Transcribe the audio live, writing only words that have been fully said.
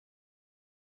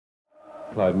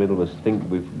Clive Middlemiss think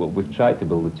we've tried to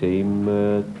build a team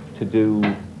to do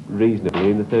reasonably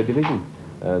in the third division,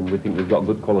 and we think we've got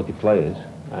good quality players,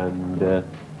 and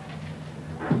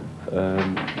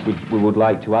we would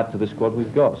like to add to the squad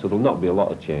we've got. So there'll not be a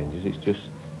lot of changes. It's just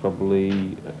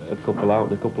probably a couple out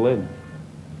and a couple in.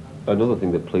 Another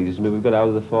thing that pleases me, we've got out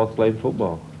of the fourth playing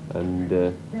football, and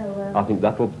I think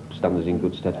that'll stand us in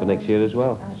good stead for next year as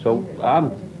well. So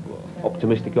I'm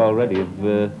optimistic already of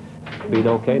being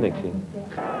okay next year.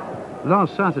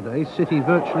 Last Saturday, City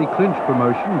virtually clinched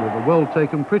promotion with a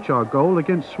well-taken Pritchard goal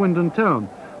against Swindon Town,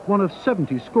 one of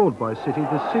 70 scored by City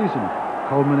this season,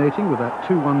 culminating with that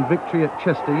 2-1 victory at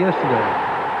Chester yesterday.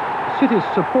 City's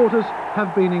supporters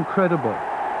have been incredible.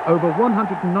 Over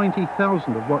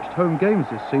 190,000 have watched home games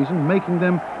this season, making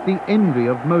them the envy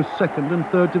of most second and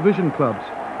third division clubs.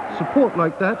 Support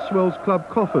like that swells club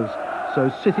coffers, so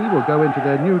City will go into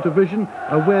their new division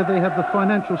where they have the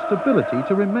financial stability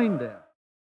to remain there.